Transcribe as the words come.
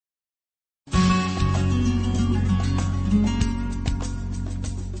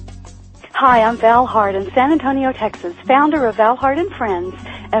Hi, I'm Val Hart in San Antonio, Texas, founder of Val Hart and Friends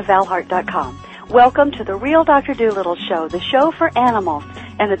at valhart.com. Welcome to the Real Dr. Doolittle Show, the show for animals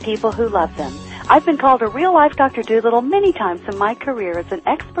and the people who love them. I've been called a real-life Dr. Doolittle many times in my career as an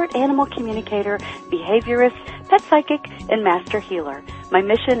expert animal communicator, behaviorist, pet psychic, and master healer. My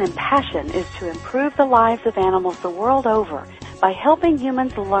mission and passion is to improve the lives of animals the world over by helping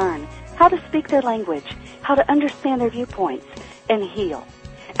humans learn how to speak their language, how to understand their viewpoints, and heal.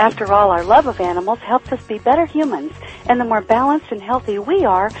 After all, our love of animals helps us be better humans, and the more balanced and healthy we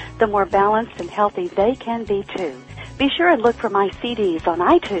are, the more balanced and healthy they can be too. Be sure and look for my CDs on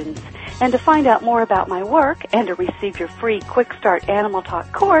iTunes. And to find out more about my work and to receive your free Quick Start Animal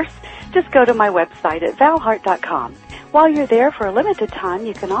Talk course, just go to my website at valhart.com. While you're there for a limited time,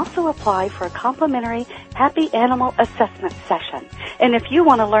 you can also apply for a complimentary Happy Animal Assessment session. And if you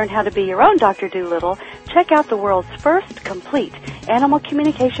want to learn how to be your own Dr. Doolittle, check out the world's first complete Animal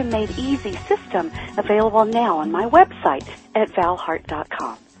Communication Made Easy system available now on my website at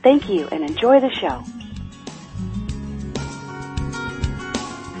valhart.com. Thank you and enjoy the show.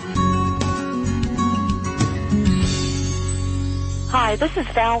 Hi, this is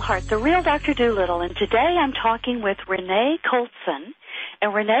Val Hart, the real Dr. Doolittle, and today I'm talking with Renee Coltson.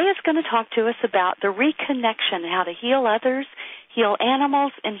 And Renee is going to talk to us about the reconnection, how to heal others, heal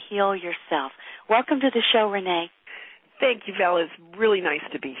animals, and heal yourself. Welcome to the show, Renee. Thank you, Val. It's really nice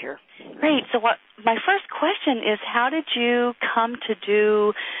to be here. Great. So my first question is, how did you come to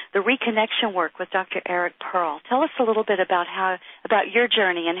do the reconnection work with Dr. Eric Pearl? Tell us a little bit about your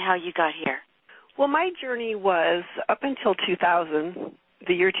journey and how you got here. Well, my journey was up until 2000,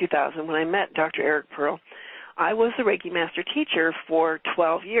 the year 2000, when I met Dr. Eric Pearl. I was a Reiki Master teacher for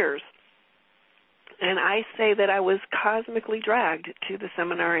 12 years. And I say that I was cosmically dragged to the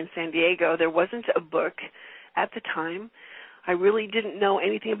seminar in San Diego. There wasn't a book at the time. I really didn't know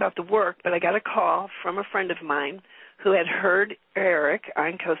anything about the work, but I got a call from a friend of mine who had heard Eric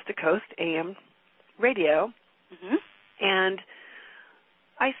on Coast to Coast AM radio. Mm-hmm. And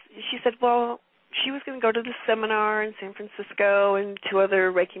she said, well, she was going to go to the seminar in San Francisco and two other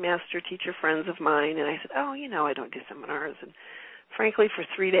Reiki Master teacher friends of mine. And I said, I don't do seminars. And frankly, for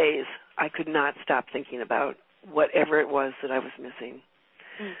 3 days, I could not stop thinking about whatever it was that I was missing.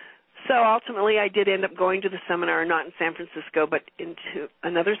 Mm. So ultimately, I did end up going to the seminar, not in San Francisco, but into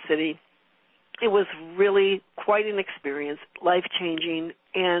another city. It was really quite an experience, life-changing.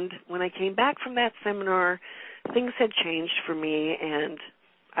 And when I came back from that seminar, things had changed for me, and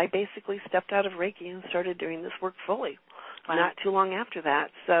I basically stepped out of Reiki and started doing this work fully. Wow. Not too long after that.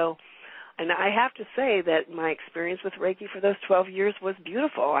 So, and I have to say that my experience with Reiki for those 12 years was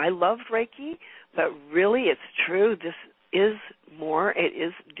beautiful. I loved Reiki, but really it's true. This is more, it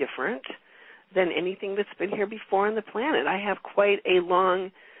is different than anything that's been here before on the planet. I have quite a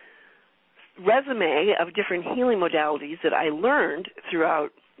long resume of different healing modalities that I learned throughout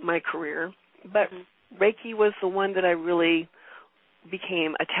my career, but Reiki was the one that I really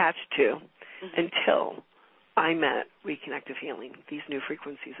became attached to until I met Reconnective Healing, these new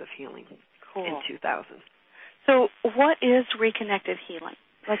frequencies of healing in 2000. So what is Reconnective Healing?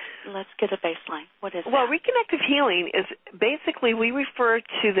 Let's get a baseline. What is Well, that? Reconnective Healing is basically, we refer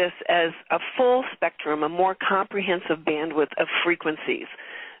to this as a full spectrum, a more comprehensive bandwidth of frequencies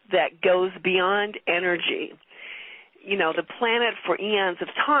that goes beyond energy. You know, the planet for eons of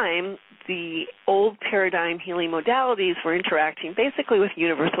time, the old paradigm healing modalities were interacting basically with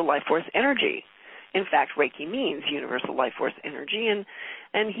universal life force energy. In fact, Reiki means universal life force energy,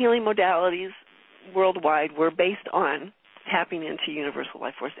 and healing modalities worldwide were based on tapping into universal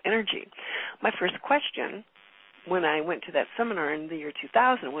life force energy. My first question when I went to that seminar in the year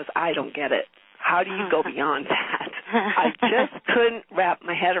 2000 was, I don't get it. How do you go beyond that? I just couldn't wrap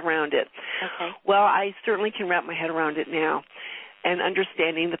my head around it. Okay. Well, I certainly can wrap my head around it now, and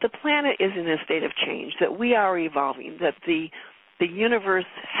understanding that the planet is in a state of change, that we are evolving, that the universe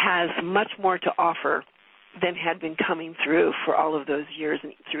has much more to offer than had been coming through for all of those years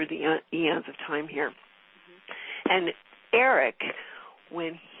and through the eons of time here. Mm-hmm. And Eric,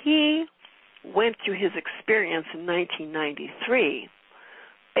 when he went through his experience in 1993,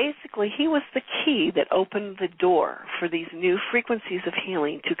 basically he was the key that opened the door for these new frequencies of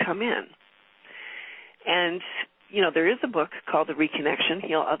healing to come in. And, you know, there is a book called The Reconnection,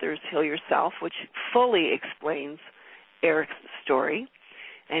 Heal Others, Heal Yourself, which fully explains Eric's story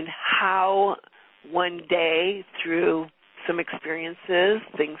and how one day through some experiences,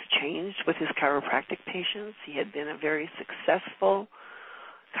 things changed with his chiropractic patients. He had been a very successful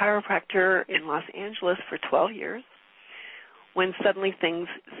chiropractor in Los Angeles for 12 years when suddenly things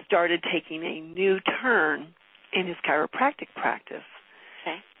started taking a new turn in his chiropractic practice.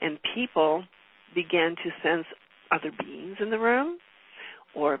 Okay. And people began to sense other beings in the room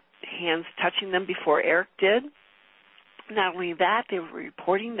or hands touching them before Eric did. Not only that, they were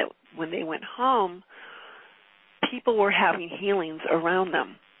reporting that when they went home, people were having healings around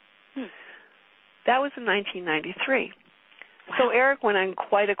them. That was in 1993. Wow. So Eric went on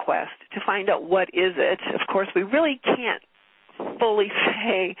quite a quest to find out what is it. Of course, we really can't fully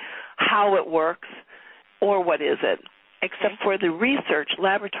say how it works or what is it, except for the research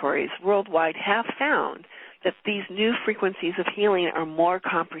laboratories worldwide have found that these new frequencies of healing are more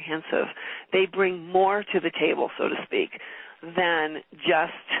comprehensive. They bring more to the table, so to speak, than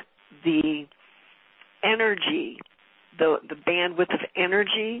just the energy, the bandwidth of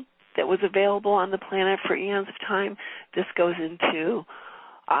energy that was available on the planet for eons of time. This goes into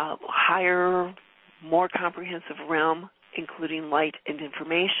a higher, more comprehensive realm, including light and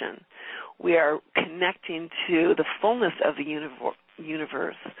information. We are connecting to the fullness of the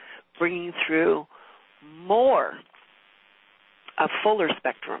universe, bringing through more, a fuller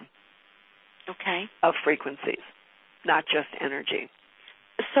spectrum of frequencies, not just energy.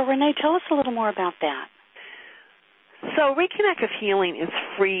 So, Renee, tell us a little more about that. So reconnective healing is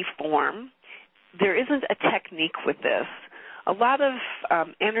free form. There isn't a technique with this. A lot of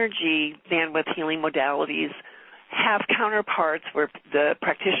energy bandwidth healing modalities have counterparts where the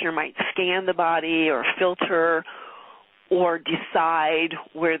practitioner might scan the body or filter or decide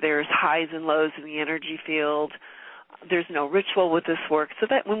where there's highs and lows in the energy field. There's no ritual with this work. So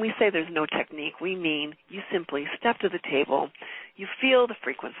that when we say there's no technique, we mean you simply step to the table, you feel the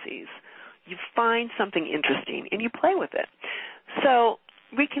frequencies, you find something interesting, and you play with it. So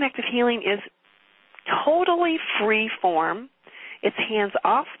reconnective healing is totally free form. It's hands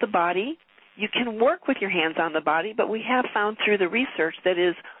off the body. You can work with your hands on the body, but we have found through the research that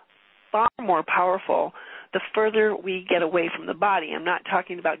is far more powerful the further we get away from the body. I'm not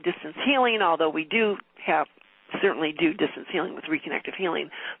talking about distance healing, although we certainly do distance healing with reconnective healing.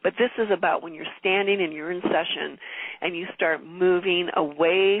 But this is about when you're standing and you're in session and you start moving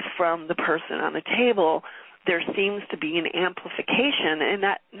away from the person on the table, there seems to be an amplification, and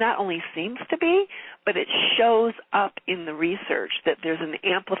that not only seems to be, but it shows up in the research that there's an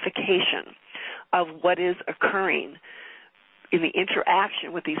amplification of what is occurring in the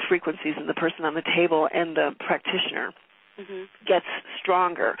interaction with these frequencies and the person on the table and the practitioner. Gets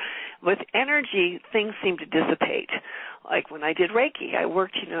stronger. With energy, things seem to dissipate. Like when I did Reiki, I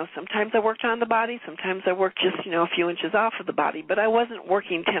worked, sometimes I worked on the body, sometimes I worked just, a few inches off of the body, but I wasn't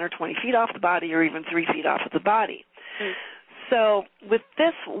working 10 or 20 feet off the body or even 3 feet off of the body. So with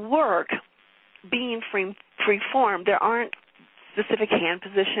this work, being free form, there aren't specific hand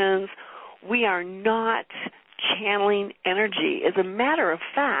positions. We are not channeling energy. As a matter of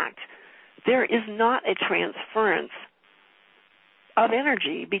fact, there is not a transference of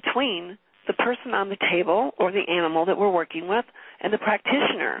energy between the person on the table or the animal that we're working with and the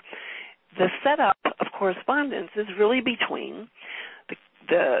practitioner. The setup of correspondence is really between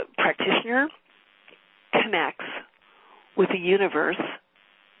the practitioner connects with the universe,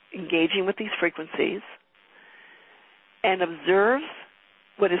 engaging with these frequencies, and observes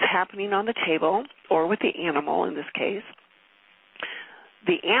what is happening on the table or with the animal in this case.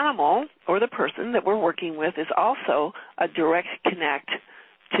 The animal or the person that we're working with is also a direct connect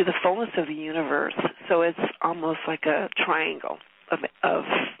to the fullness of the universe. So it's almost like a triangle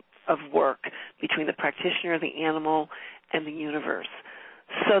of work between the practitioner, the animal, and the universe.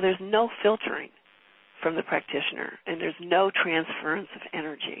 So there's no filtering from the practitioner, and there's no transference of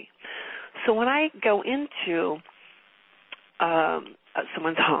energy. So when I go into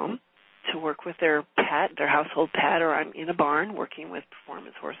someone's home to work with their pet, their household pet, or I'm in a barn working with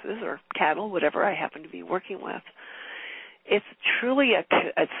performance horses or cattle, whatever I happen to be working with, it's truly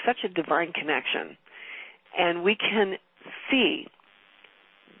it's such a divine connection. And we can see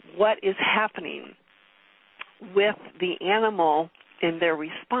what is happening with the animal in their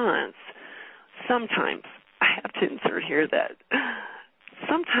response. Sometimes, I have to insert here that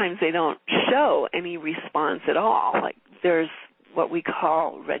sometimes they don't show any response at all. Like there's what we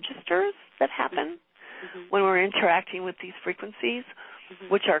call registers that happen when we're interacting with these frequencies,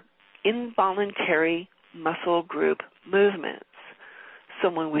 which are involuntary muscle group movements. So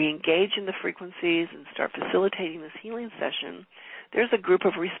when we engage in the frequencies and start facilitating this healing session, there's a group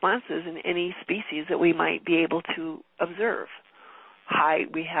of responses in any species that we might be able to observe.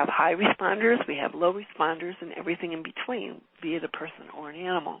 We have high responders, we have low responders, and everything in between, be it a person or an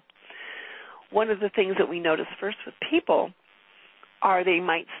animal. One of the things that we notice first with people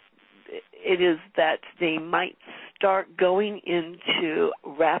is that they might start going into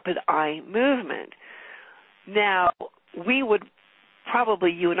rapid eye movement. Now, we would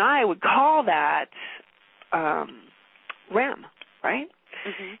probably you and I would call that REM, right?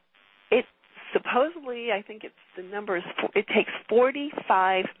 Mm-hmm. It supposedly, I think the number is, it takes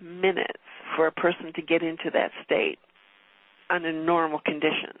 45 minutes for a person to get into that state under normal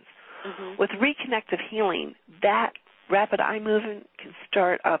conditions. Mm-hmm. With reconnective healing, that rapid eye movement can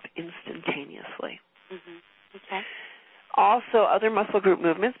start up instantaneously. Mm-hmm. Okay. Also, other muscle group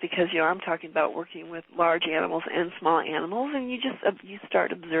movements, because I'm talking about working with large animals and small animals, and you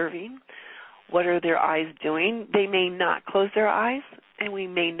start observing what are their eyes doing. They may not close their eyes, and we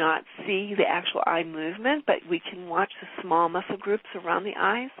may not see the actual eye movement, but we can watch the small muscle groups around the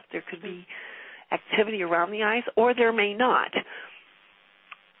eyes. There could be activity around the eyes, or there may not.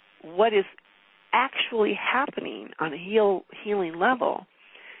 What is actually happening on a healing level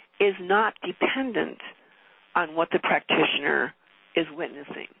is not dependent on what the practitioner is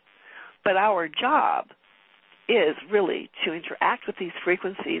witnessing. But our job is really to interact with these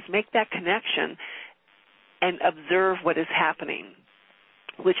frequencies, make that connection, and observe what is happening,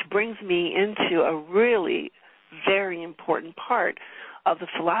 which brings me into a really very important part of the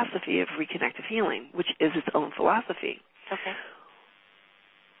philosophy of reconnective healing, which is its own philosophy. Okay.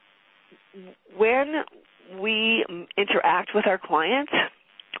 When we interact with our clients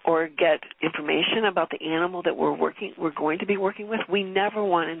or get information about the animal that we're going to be working with, we never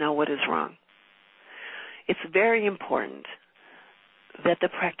want to know what is wrong. It's very important that the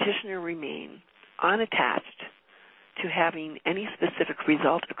practitioner remain unattached to having any specific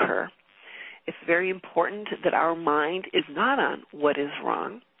result occur. It's very important that our mind is not on what is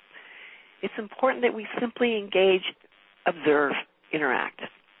wrong. It's important that we simply engage, observe, interact.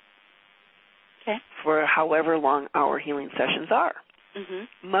 Okay. For however long our healing sessions are.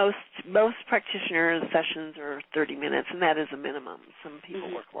 Mm-hmm. Most practitioners' sessions are 30 minutes, and that is a minimum. Some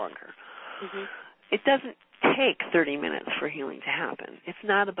people work longer. Mm-hmm. It doesn't take 30 minutes for healing to happen. It's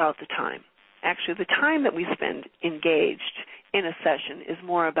not about the time. Actually, the time that we spend engaged in a session is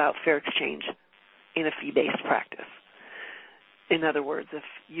more about fair exchange in a fee-based practice. In other words, if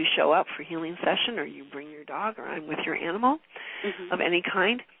you show up for a healing session or you bring your dog or I'm with your animal of any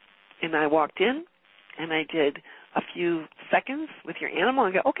kind, and I walked in and I did a few seconds with your animal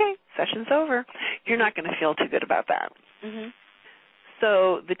and go, okay, session's over, you're not going to feel too good about that. Mm-hmm.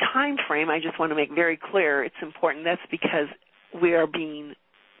 So the time frame, I just want to make very clear, it's important. That's because we are being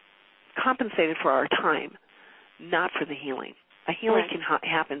compensated for our time, not for the healing. A healing can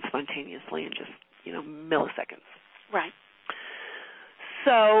happen spontaneously in just, milliseconds. Right.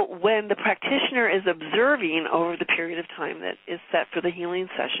 So when the practitioner is observing over the period of time that is set for the healing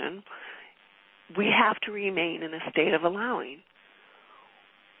session, we have to remain in a state of allowing,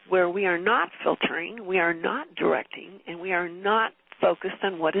 where we are not filtering, we are not directing, and we are not focused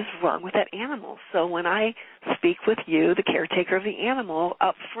on what is wrong with that animal. So when I speak with you, the caretaker of the animal,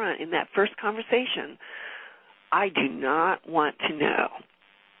 up front in that first conversation, I do not want to know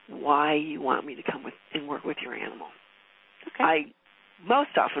why you want me to come and work with your animal. Okay. I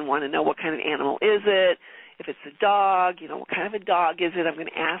most often want to know what kind of animal is it. If it's a dog, what kind of a dog is it? I'm going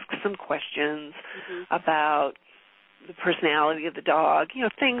to ask some questions about the personality of the dog,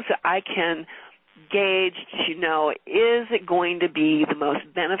 things that I can gauge to know, is it going to be the most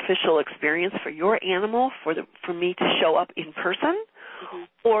beneficial experience for your animal for me to show up in person,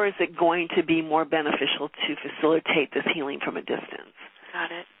 or is it going to be more beneficial to facilitate this healing from a distance? Got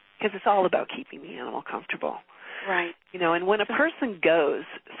it. Because it's all about keeping the animal comfortable. Right. And when a person goes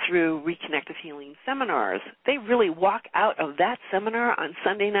through Reconnective Healing seminars, they really walk out of that seminar on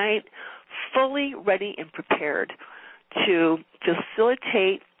Sunday night fully ready and prepared to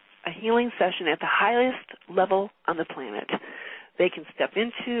facilitate a healing session at the highest level on the planet. They can step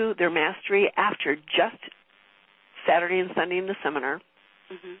into their mastery after just Saturday and Sunday in the seminar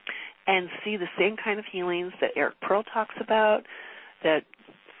and see the same kind of healings that Eric Pearl talks about, that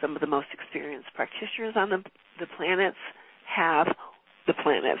some of the most experienced practitioners on the planets have. The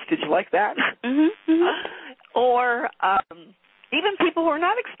planets, did you like that? Or even people who are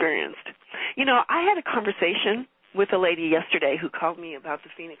not experienced. I had a conversation with a lady yesterday who called me about the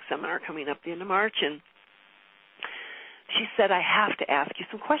Phoenix seminar coming up the end of March, and she said, I have to ask you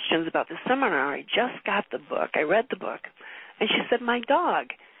some questions about the seminar. I just got the book. I read the book. And she said, my dog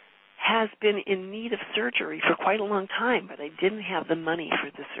has been in need of surgery for quite a long time, but I didn't have the money for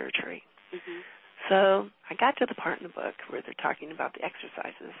the surgery. So I got to the part in the book where they're talking about the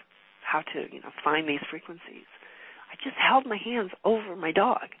exercises, how to, find these frequencies. I just held my hands over my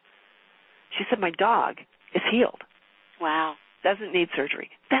dog. She said, my dog is healed. Wow. Doesn't need surgery.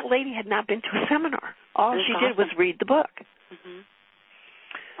 That lady had not been to a seminar. All she did was read the book.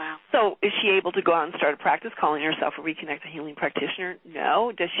 Wow. So So is she able to go out and start a practice calling herself a Reconnective healing practitioner?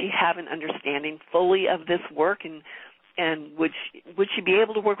 No. Does she have an understanding fully of this work, and would she be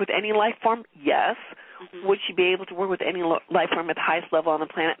able to work with any life form? Yes. Mm-hmm. Would she be able to work with any life form at the highest level on the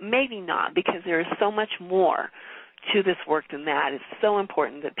planet? Maybe not, because there is so much more to this work than that. It's so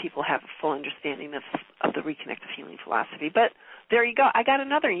important that people have a full understanding of the Reconnective healing philosophy. But there you go. I got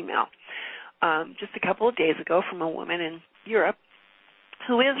another email just a couple of days ago from a woman in Europe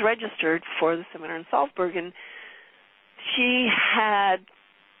who is registered for the seminar in Salzburg, and she had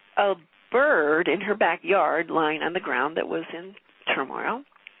a bird in her backyard lying on the ground that was in turmoil.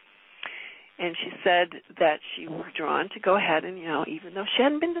 And she said that she was drawn to go ahead and, even though she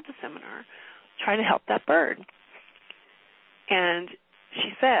hadn't been to the seminar, try to help that bird. And she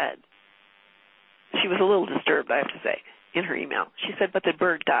said, she was a little disturbed, I have to say, in her email. She said, but the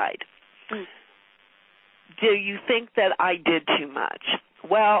bird died. Mm. Do you think that I did too much?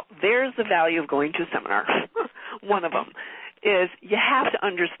 Well, there's the value of going to a seminar. One of them is you have to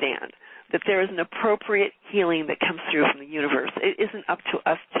understand that there is an appropriate healing that comes through from the universe. It isn't up to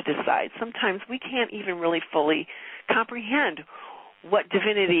us to decide. Sometimes we can't even really fully comprehend what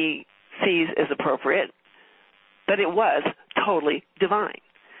divinity sees as appropriate, but it was totally divine.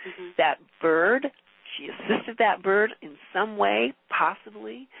 Mm-hmm. That bird, she assisted that bird in some way,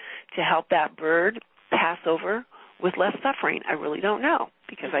 possibly, to help that bird pass over with less suffering. I really don't know,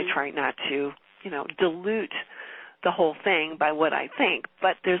 because I try not to, dilute the whole thing by what I think.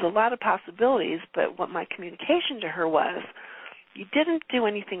 But there's a lot of possibilities. But what my communication to her was, you didn't do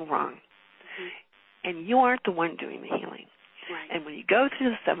anything wrong, and you aren't the one doing the healing. Right. And when you go through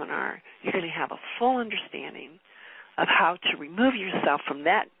the seminar, you're going to have a full understanding of how to remove yourself from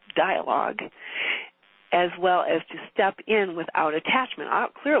that dialogue, as well as to step in without attachment.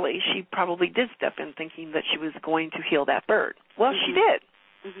 Clearly, she probably did step in thinking that she was going to heal that bird. Well, she did.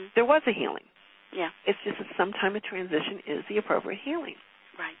 Mm-hmm. There was a healing. Yeah. It's just that sometime a transition is the appropriate healing.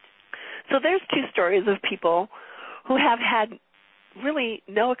 Right. So there's two stories of people who have had really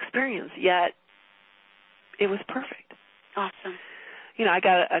no experience, yet it was perfect. Awesome. I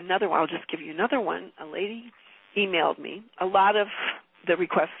got another one. I'll just give you another one. A lady emailed me. A lot of the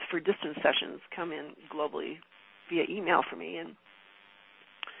requests for distance sessions come in globally via email for me. And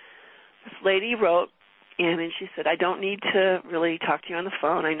this lady wrote in, and she said, I don't need to really talk to you on the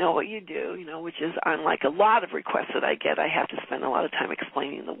phone. I know what you do, which is, unlike a lot of requests that I get, I have to spend a lot of time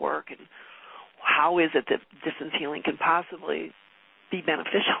explaining the work and how is it that distance healing can possibly be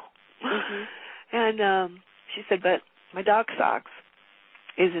beneficial. Mm-hmm. And she said, but my dog Socks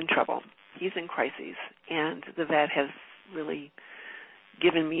is in trouble. He's in crises, and the vet has really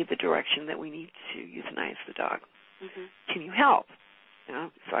given me the direction that we need to euthanize the dog. Mm-hmm. Can you help?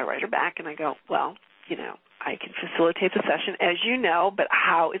 So I write her back, and I go, well, I can facilitate the session, as you know, but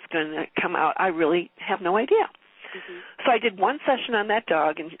how it's going to come out, I really have no idea. Mm-hmm. So I did one session on that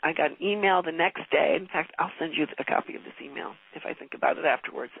dog, and I got an email the next day. In fact, I'll send you a copy of this email if I think about it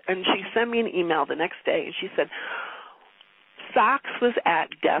afterwards. And she sent me an email the next day, and she said, Socks was at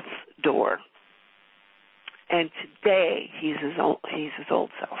death's door, and today he's his old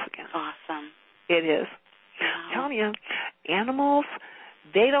self again. Awesome. It is. Wow. I'm telling you, animals,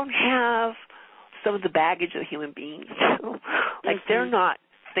 they don't have some of the baggage that human beings do. Like, they're not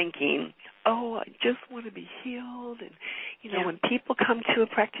thinking, oh, I just want to be healed. And, when people come to a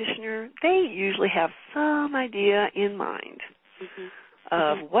practitioner, they usually have some idea in mind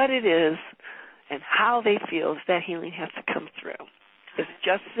of what it is and how they feel that healing has to come through. It's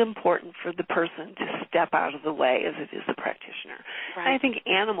just as important for the person to step out of the way as it is the practitioner. Right. And I think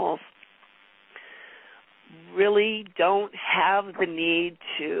animals really don't have the need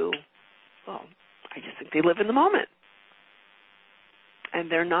to, I just think they live in the moment.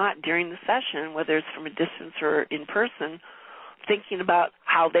 And they're not, during the session, whether it's from a distance or in person, thinking about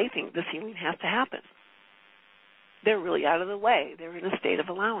how they think this healing has to happen. They're really out of the way. They're in a state of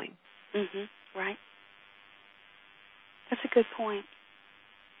allowing. Mm-hmm. Right. That's a good point.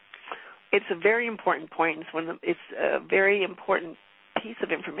 It's a very important point. It's a very important piece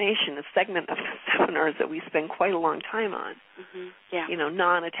of information, a segment of the seminars that we spend quite a long time on. Mm-hmm. Yeah.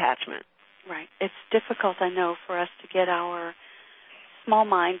 Non-attachment. Right. It's difficult, I know, for us to get our small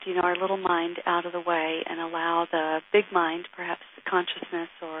mind, our little mind out of the way and allow the big mind, perhaps the consciousness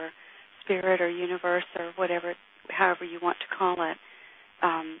or spirit or universe or whatever, however you want to call it,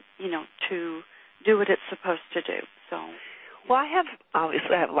 to do what it's supposed to do. So, well, I have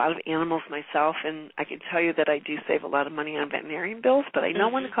a lot of animals myself, and I can tell you that I do save a lot of money on veterinarian bills, but I know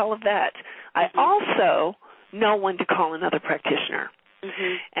when to call a vet. I also know when to call another practitioner.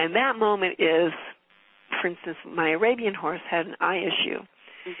 Mm-hmm. And that moment is, for instance, my Arabian horse had an eye issue.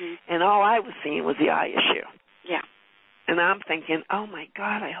 Mm-hmm. And And all I was seeing was the eye issue. Yeah. And I'm thinking, oh, my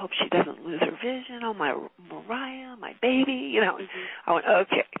God, I hope she doesn't lose her vision. Oh, my Mariah, my baby. I went,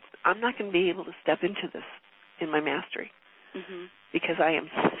 okay, I'm not going to be able to step into this in my mastery because I am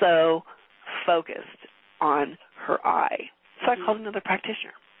so focused on her eye. So I called another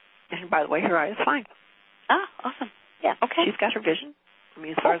practitioner. And by the way, her eye is fine. Ah, awesome. Yeah. Okay. She's got her vision. I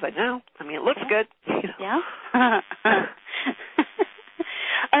mean, as far as I know. I mean, it looks good. Yeah.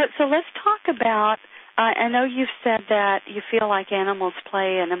 So let's talk about, I know you've said that you feel like animals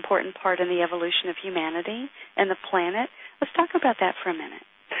play an important part in the evolution of humanity and the planet. Let's talk about that for a minute.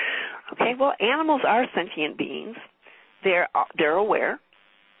 Okay, well, animals are sentient beings. They're aware.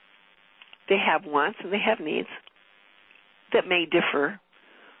 They have wants and they have needs that may differ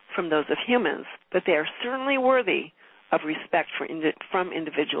from those of humans, but they are certainly worthy of respect from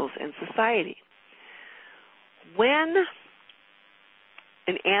individuals and society. When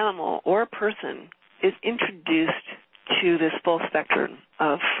an animal or a person is introduced to this full spectrum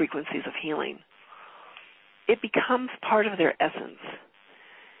of frequencies of healing, it becomes part of their essence.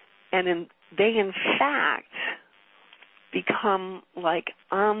 And they, in fact, become like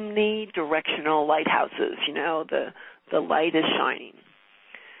omnidirectional lighthouses. The light is shining.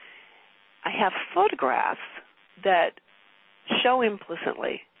 I have photographs that show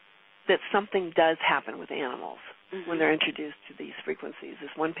implicitly that something does happen with animals when they're introduced to these frequencies. This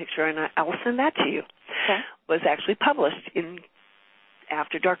one picture, and I'll send that to you, was actually published in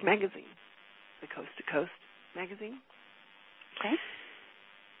After Dark magazine, the Coast to Coast magazine. Okay.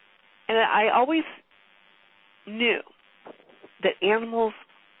 And I always knew that animals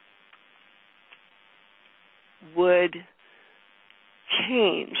would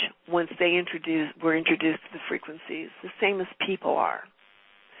change once they were introduced to the frequencies, the same as people are.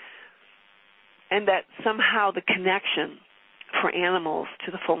 And that somehow the connection for animals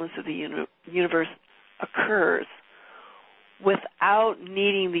to the fullness of the universe occurs without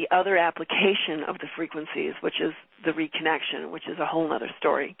needing the other application of the frequencies, which is the reconnection, which is a whole other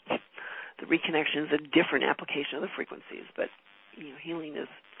story. The reconnection is a different application of the frequencies, but healing is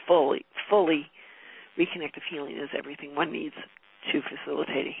fully reconnective healing is everything one needs to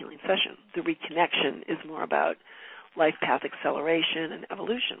facilitate a healing session. The reconnection is more about life path acceleration and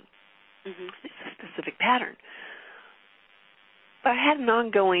evolution. It's a specific pattern. But I had an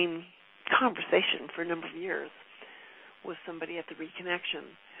ongoing conversation for a number of years with somebody at the reconnection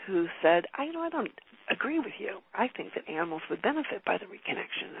who said, I don't agree with you. I think that animals would benefit by the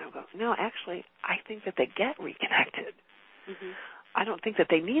reconnection. And I go, no, actually, I think that they get reconnected. I don't think that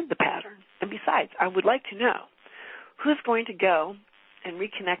they need the pattern. And besides, I would like to know who's going to go and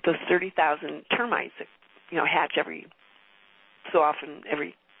reconnect those 30,000 termites that, hatch every so often,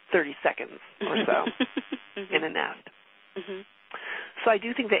 every 30 seconds or so in a nest. So I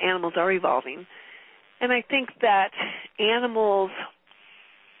do think that animals are evolving. And I think that animals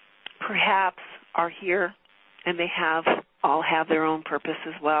perhaps are here and they all have their own purpose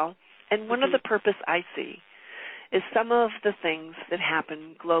as well. And one of the purpose I see is some of the things that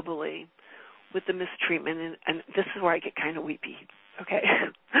happen globally with the mistreatment, and this is where I get kind of weepy, okay?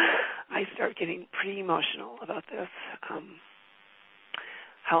 I start getting pretty emotional about this,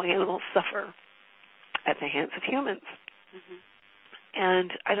 how animals suffer at the hands of humans.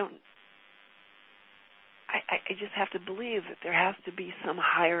 And I just have to believe that there has to be some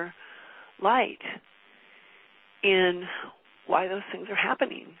higher light in why those things are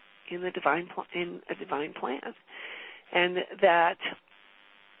happening in a divine plan, and that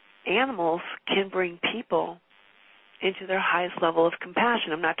animals can bring people into their highest level of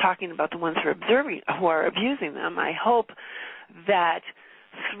compassion. I'm not talking about the ones who are abusing them. I hope that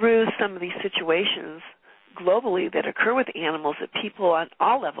through some of these situations globally that occur with animals, that people on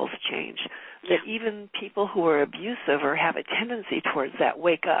all levels change, that even people who are abusive or have a tendency towards that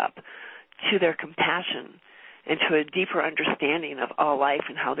wake up to their compassion and to a deeper understanding of all life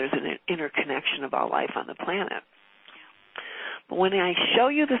and how there's an interconnection of all life on the planet. But when I show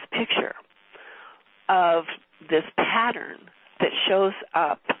you this picture of this pattern that shows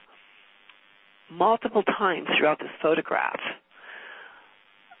up multiple times throughout this photograph,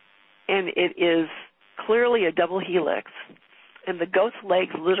 and it is clearly a double helix, and the goat's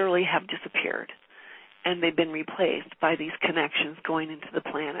legs literally have disappeared, and they've been replaced by these connections going into the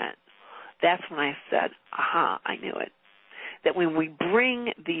planet, that's when I said, aha, I knew it. That when we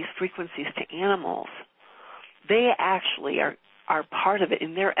bring these frequencies to animals, they actually are part of it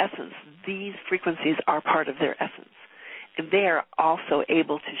in their essence. These frequencies are part of their essence. And they are also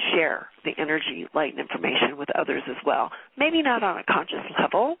able to share the energy, light, and information with others as well. Maybe not on a conscious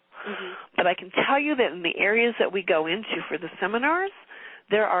level, but I can tell you that in the areas that we go into for the seminars,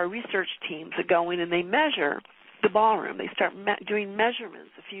 there are research teams that go in and they measure the ballroom. They start doing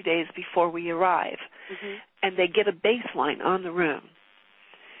measurements a few days before we arrive, and they get a baseline on the room.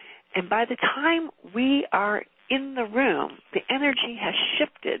 And by the time we are in the room, the energy has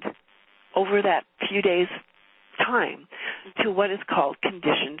shifted over that few days' time to what is called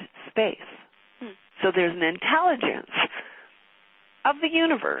conditioned space. So there's an intelligence of the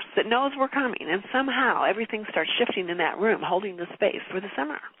universe that knows we're coming, and somehow everything starts shifting in that room, holding the space for the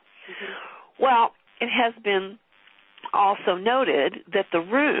seminar. Well, it has been also noted that the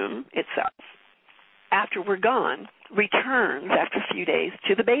room itself, after we're gone, returns after a few days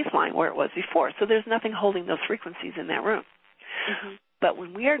to the baseline where it was before. So there's nothing holding those frequencies in that room. But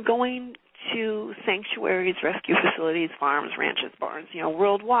when we are going to sanctuaries, rescue facilities, farms, ranches, barns,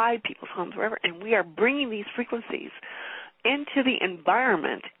 worldwide, people's homes, wherever, and we are bringing these frequencies into the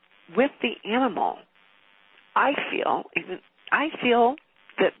environment with the animal, I feel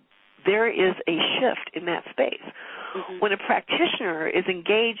that there is a shift in that space. When a practitioner is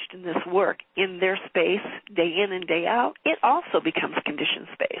engaged in this work in their space, day in and day out, it also becomes conditioned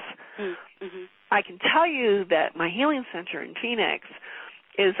space. I can tell you that my healing center in Phoenix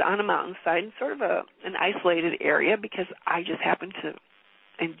is on a mountainside in sort of an isolated area because I just happen to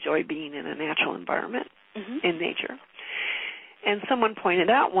enjoy being in a natural environment in nature. And someone pointed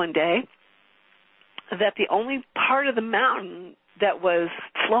out one day that the only part of the mountain that was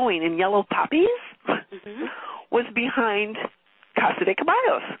flowing in yellow poppies was behind Casa de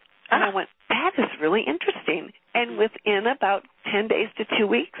Caballos. And I went, that is really interesting. And within about 10 days to 2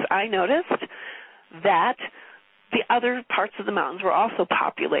 weeks, I noticed that the other parts of the mountains were also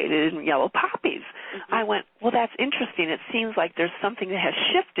populated in yellow poppies. I went, well, that's interesting. It seems like there's something that has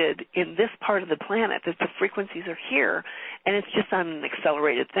shifted in this part of the planet, that the frequencies are here, and it's just on an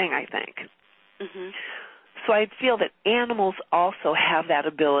accelerated thing, I think. So I feel that animals also have that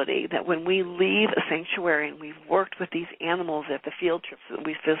ability, that when we leave a sanctuary and we've worked with these animals at the field trips that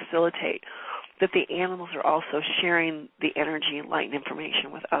we facilitate, that the animals are also sharing the energy and light and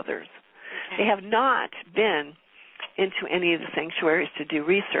information with others. They have not been into any of the sanctuaries to do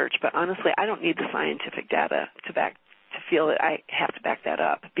research, but honestly, I don't need the scientific data to feel that I have to back that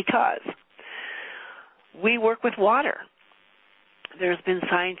up, because we work with water. There's been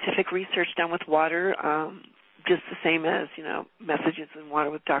scientific research done with water, just the same as, Messages in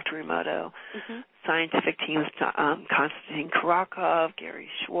Water with Dr. Emoto. Scientific teams, Konstantin Karakov, Gary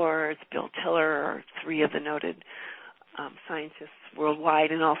Schwartz, Bill Tiller are three of the noted scientists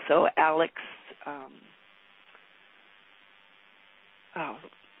worldwide, and also Alex,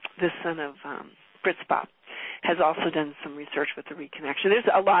 the son of Fritz Pop, has also done some research with the Reconnection. There's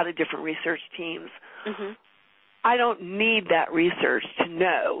a lot of different research teams. I don't need that research to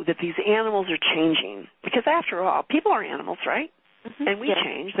know that these animals are changing, because after all, people are animals, right? And we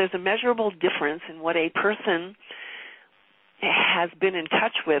change. There's a measurable difference in what a person has been in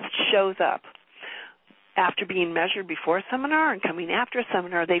touch with shows up. After being measured before a seminar and coming after a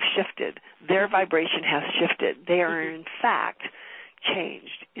seminar, they've shifted. Their vibration has shifted. They are, in fact,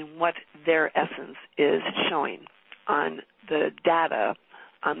 changed in what their essence is showing on the data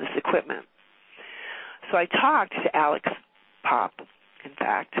on this equipment. So I talked to Alex Pop, in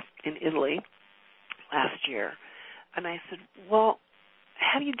fact, in Italy last year, and I said, well,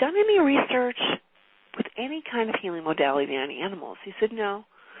 have you done any research with any kind of healing modality on animals? He said, no,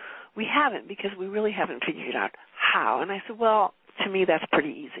 we haven't, because we really haven't figured out how. And I said, well, to me, that's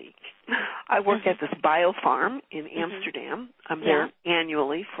pretty easy. I work at this biofarm in Amsterdam. I'm there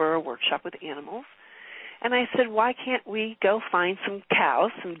annually for a workshop with animals. And I said, why can't we go find some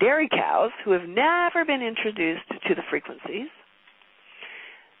cows, some dairy cows, who have never been introduced to the frequencies,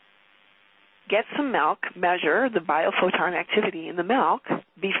 get some milk, measure the biophoton activity in the milk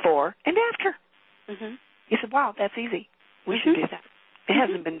before and after. He said, wow, that's easy. We should do that. It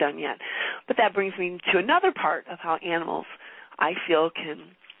hasn't been done yet. But that brings me to another part of how animals, I feel, can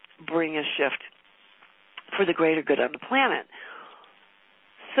bring a shift for the greater good on the planet.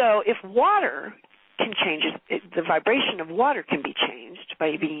 So if water can change, the vibration of water can be changed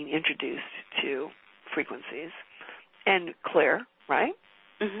by being introduced to frequencies and clear, right?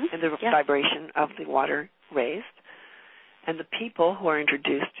 And the vibration of the water raised. And the people who are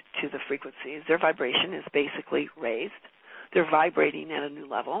introduced to the frequencies, their vibration is basically raised. They're vibrating at a new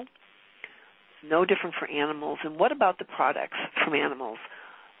level. It's no different for animals. And what about the products from animals?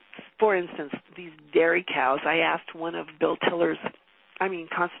 For instance, these dairy cows. I asked one of Bill Tiller's,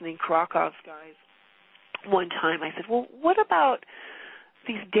 Konstantin Karakov's guys one time. I said, well, what about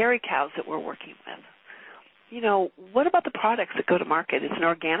these dairy cows that we're working with? What about the products that go to market? It's an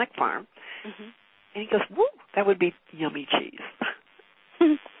organic farm. And he goes, woo, that would be yummy cheese.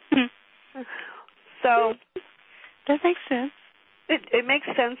 So that makes sense. It makes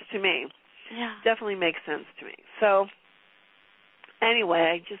sense to me. Yeah. Definitely makes sense to me. So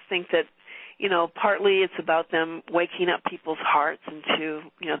anyway, I just think that, partly it's about them waking up people's hearts into,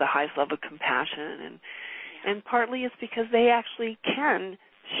 the highest level of compassion, and partly it's because they actually can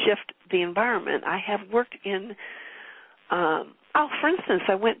shift the environment. I have worked in, for instance,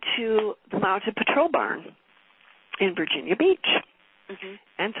 I went to the Mounted Patrol Barn in Virginia Beach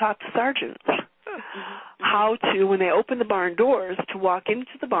and taught the sergeants how to, when they open the barn doors, to walk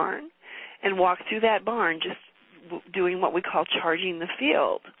into the barn and walk through that barn, just doing what we call charging the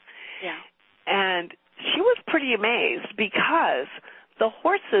field. Yeah. And she was pretty amazed because the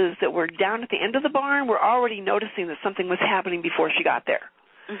horses that were down at the end of the barn were already noticing that something was happening before she got there.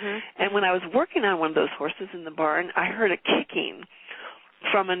 And when I was working on one of those horses in the barn, I heard a kicking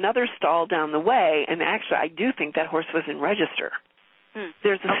from another stall down the way, and actually I do think that horse was in register.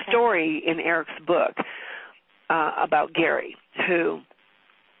 There's a story in Eric's book about Gary, who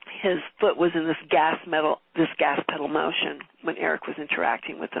his foot was in this gas pedal motion when Eric was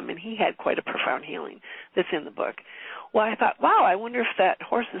interacting with him, and he had quite a profound healing that's in the book. Well, I thought, wow, I wonder if that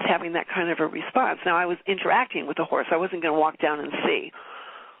horse is having that kind of a response. Now, I was interacting with the horse. I wasn't going to walk down and see.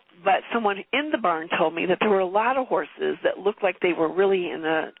 But someone in the barn told me that there were a lot of horses that looked like they were really in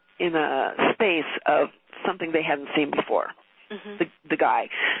a space of something they hadn't seen before. The guy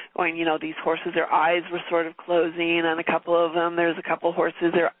going, these horses, their eyes were sort of closing on a couple of them. There's a couple of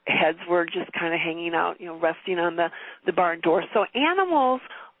horses, their heads were just kind of hanging out, resting on the barn door. So animals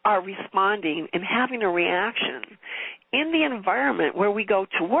are responding and having a reaction in the environment where we go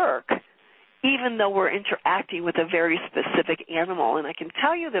to work, even though we're interacting with a very specific animal. And I can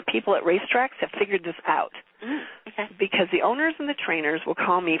tell you that people at racetracks have figured this out because the owners and the trainers will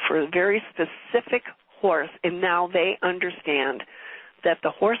call me for a very specific horse, and now they understand that the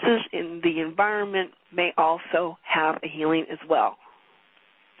horses in the environment may also have a healing as well.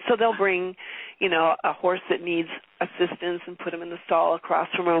 So they'll bring, a horse that needs assistance and put him in the stall across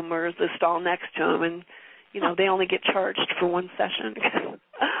from him or the stall next to him, and, they only get charged for one session because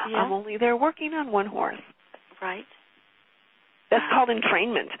I'm only there working on one horse. Right. That's called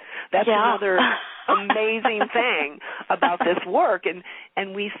entrainment. That's another amazing thing about this work,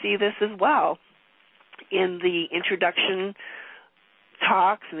 and we see this as well in the introduction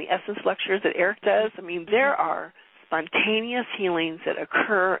talks and the essence lectures that Eric does. I mean, there are spontaneous healings that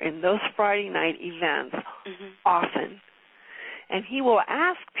occur in those Friday night events often. And he will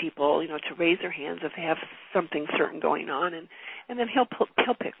ask people, to raise their hands if they have something certain going on, and then he'll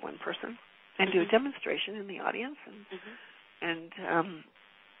pick one person and do a demonstration in the audience, and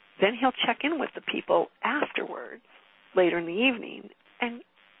then he'll check in with the people afterwards, later in the evening, and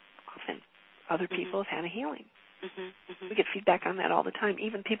often other people have had a healing. We get feedback on that all the time.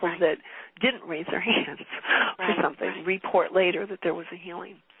 Even people that didn't raise their hands for something report later that there was a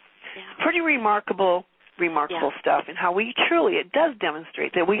healing. Pretty remarkable stuff, and how it does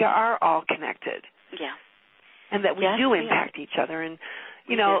demonstrate that we are all connected. And that we do impact each other. And,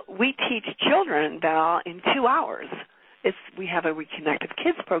 we teach children, Val, in 2 hours. We have a Reconnective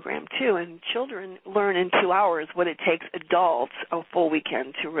Kids program, too, and children learn in 2 hours what it takes adults a full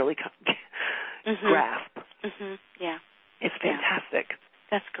weekend to really grasp. It's fantastic.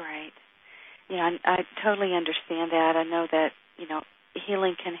 That's great. I totally understand that. I know that,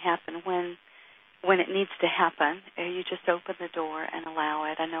 healing can happen when it needs to happen. You just open the door and allow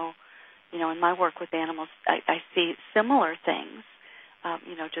it. I know, in my work with animals, I see similar things,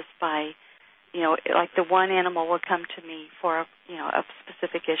 just by, like the one animal will come to me for a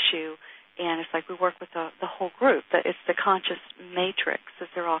specific issue, and it's like we work with the whole group. It's the conscious matrix that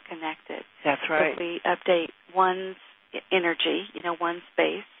they're all connected. That's right. If we update one's energy, one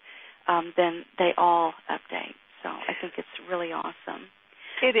space, then they all update. So I think it's really awesome.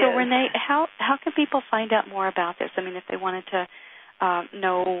 It is. So Renee, how can people find out more about this? I mean, if they wanted to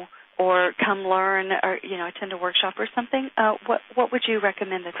know or come learn or attend a workshop or something, what would you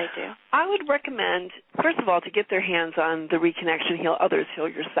recommend that they do? I would recommend, first of all, to get their hands on the Reconnection Heal Others, Heal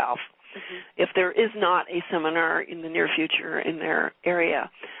Yourself. If there is not a seminar in the near future in their area,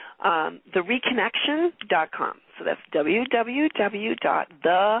 thereconnection.com. So that's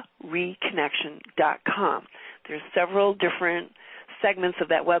www.thereconnection.com. There's several different segments of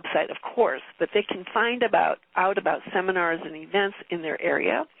that website, of course, but they can find out about seminars and events in their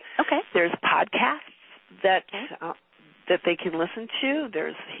area. There's podcasts that they can listen to.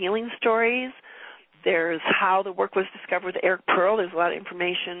 There's healing stories. There's how the work was discovered with Eric Pearl. There's a lot of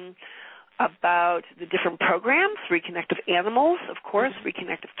information about the different programs, Reconnective Animals, of course,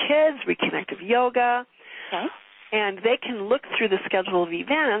 Reconnective Kids, Reconnective Yoga. And they can look through the schedule of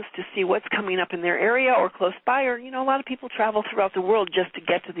events to see what's coming up in their area or close by. Or, a lot of people travel throughout the world just to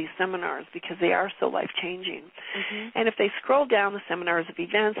get to these seminars because they are so life-changing. Mm-hmm. And if they scroll down the seminars of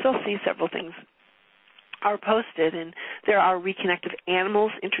events, they'll see several things are posted. And there are Reconnective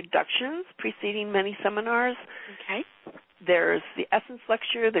Animals introductions preceding many seminars. Okay. There's the Essence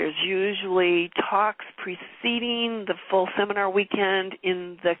Lecture. There's usually talks preceding the full seminar weekend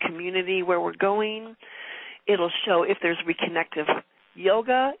in the community where we're going. It'll show if there's Reconnective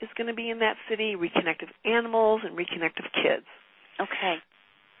Yoga is going to be in that city, Reconnective Animals, and Reconnective Kids. Okay.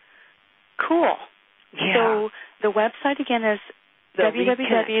 Cool. Yeah. So the website again is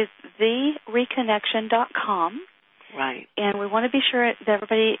www.thereconnection.com. Right. And we want to be sure that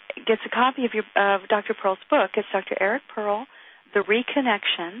everybody gets a copy of Dr. Pearl's book. It's Dr. Eric Pearl, The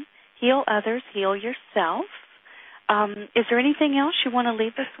Reconnection, Heal Others, Heal Yourself. Is there anything else you want to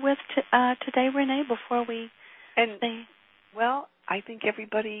leave us with today, Renee, before we say? Well, I think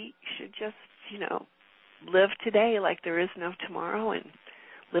everybody should just, live today like there is no tomorrow and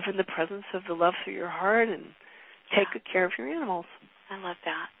live in the presence of the love through your heart and take good care of your animals. I love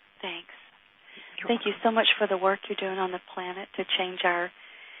that. Thanks. Thank you so much for the work you're doing on the planet to change our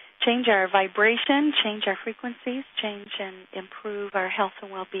vibration, change our frequencies, change and improve our health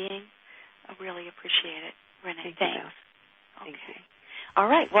and well-being. I really appreciate it, Renee. Thanks. Thank you. All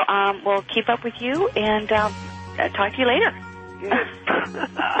right. Well, we'll keep up with you and talk to you later. Good.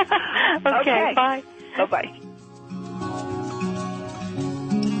 Okay. Bye. Bye-bye.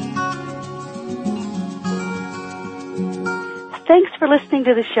 Thanks for listening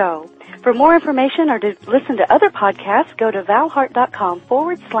to the show. For more information or to listen to other podcasts, go to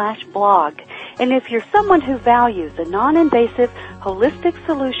valheart.com/blog. And if you're someone who values a non-invasive, holistic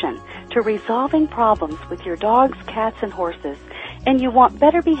solution to resolving problems with your dogs, cats, and horses, and you want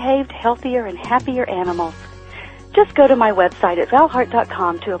better behaved, healthier, and happier animals, just go to my website at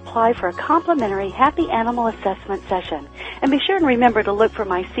valheart.com to apply for a complimentary Happy Animal Assessment session. And be sure and remember to look for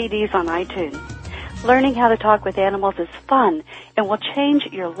my CDs on iTunes. Learning how to talk with animals is fun and will change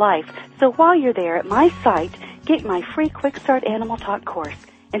your life. So while you're there at my site, get my free Quick Start Animal Talk course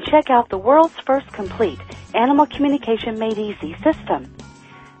and check out the world's first complete Animal Communication Made Easy system.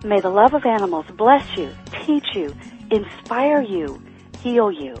 May the love of animals bless you, teach you, inspire you,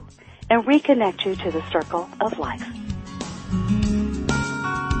 heal you, and reconnect you to the circle of life.